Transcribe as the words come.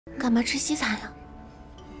干嘛吃西餐呀？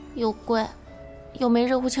又贵，又没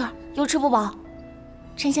热乎气儿，又吃不饱。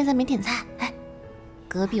趁现在没点菜，哎，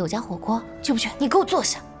隔壁有家火锅，去不去？你给我坐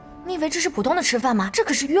下！你以为这是普通的吃饭吗？这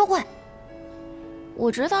可是约会。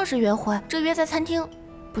我知道是约会，这约在餐厅，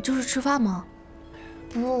不就是吃饭吗？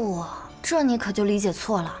不，这你可就理解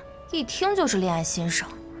错了，一听就是恋爱新手。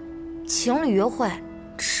情侣约会，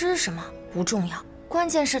吃什么不重要，关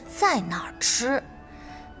键是在哪儿吃。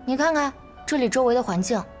你看看这里周围的环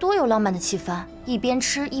境多有浪漫的气氛，一边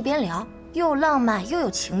吃一边聊，又浪漫又有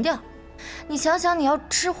情调。你想想，你要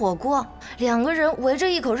吃火锅，两个人围着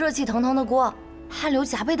一口热气腾腾的锅，汗流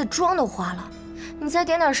浃背的妆都花了，你再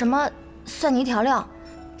点点什么蒜泥调料，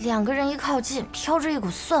两个人一靠近，飘着一股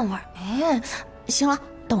蒜味儿。哎，行了，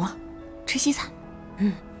懂了，吃西餐。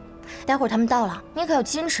待会儿他们到了，你可要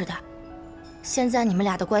矜持点。现在你们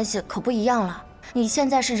俩的关系可不一样了，你现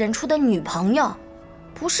在是人初的女朋友，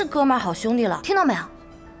不是哥们儿好兄弟了，听到没有？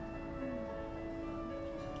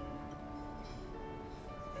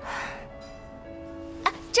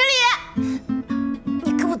哎，这里，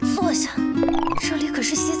你给我坐下，这里可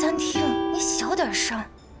是西餐厅，你小点声，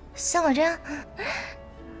像我这样。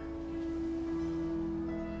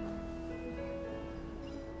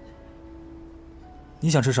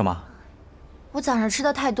你想吃什么？我早上吃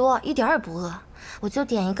的太多，一点也不饿，我就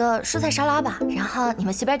点一个蔬菜沙拉吧。然后你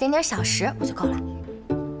们随便点点小食，我就够了。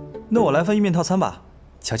那我来份意面套餐吧。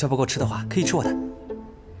乔乔不够吃的话，可以吃我的。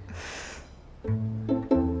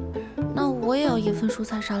那我也要一份蔬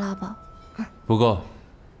菜沙拉吧。不够。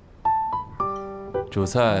主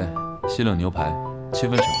菜西冷牛排7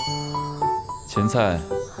分熟，前菜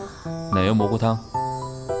奶油蘑菇汤，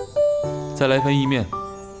再来一份意面。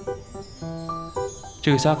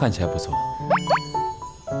这个虾看起来不错，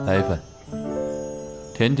来一份。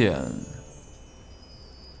甜点，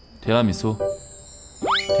提拉米苏，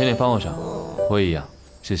甜点放我上，我也一样，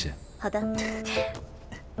谢谢。好的。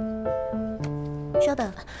稍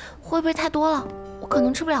等，会不会太多了？我可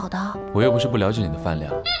能吃不了的。我又不是不了解你的饭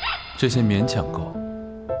量，这些勉强够。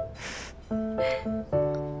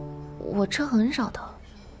我吃很少的。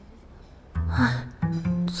唉，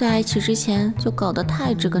在一起之前就搞得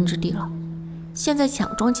太知根知底了。现在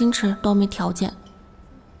想装矜持都没条件。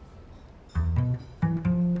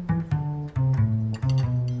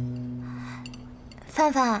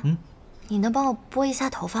范范，你能帮我拨一下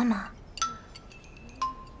头发吗？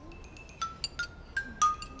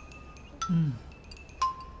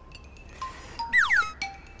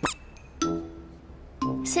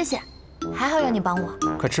谢谢，还好有你帮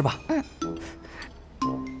我。快吃吧。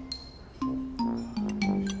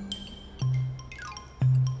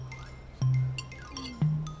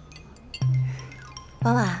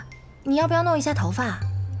婉婉，你要不要弄一下头发？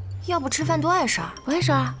要不吃饭多碍事儿。不碍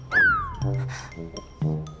事儿。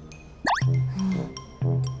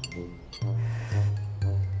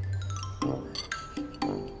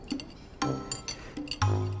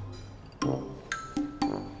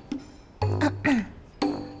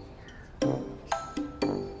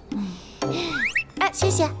哎，谢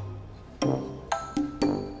谢。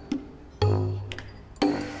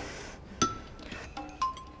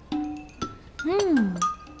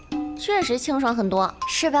确实清爽很多，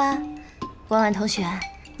是吧？婉婉同学，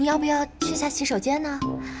你要不要去下洗手间呢？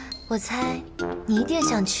我猜你一定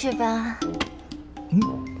想去吧。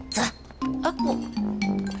走。啊，我。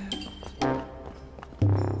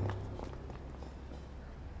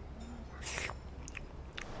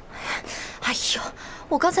哎呦，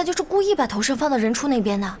我刚才就是故意把头身放到人初那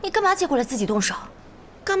边的，你干嘛接过来自己动手？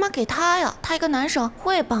干嘛给他呀？他一个男生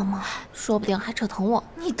会绑吗？说不定还扯疼我。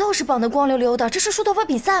你倒是绑得光溜溜的，这是梳头发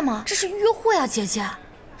比赛吗？这是约会啊，姐姐，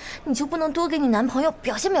你就不能多给你男朋友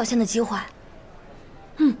表现表现的机会？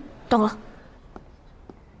懂了。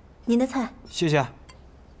您的菜，谢谢。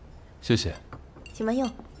谢谢。请慢用。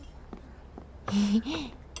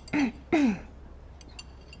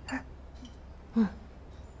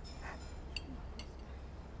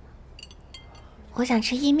我想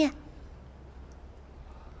吃意面。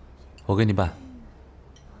我给你办。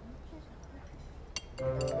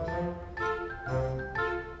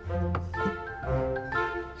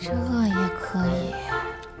这也可以。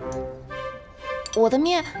我的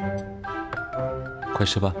面。快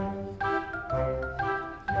吃吧。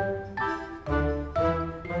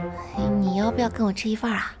你要不要跟我吃一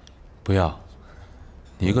份啊？不要，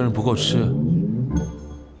你一个人不够吃。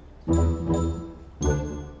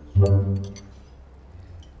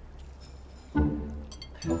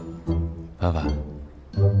凡凡，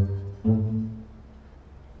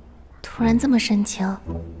突然这么深情，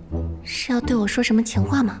是要对我说什么情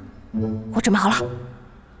话吗？我准备好了。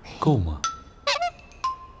够吗？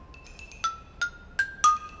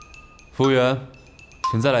服务员，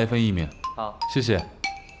请再来一份意面。好，谢谢。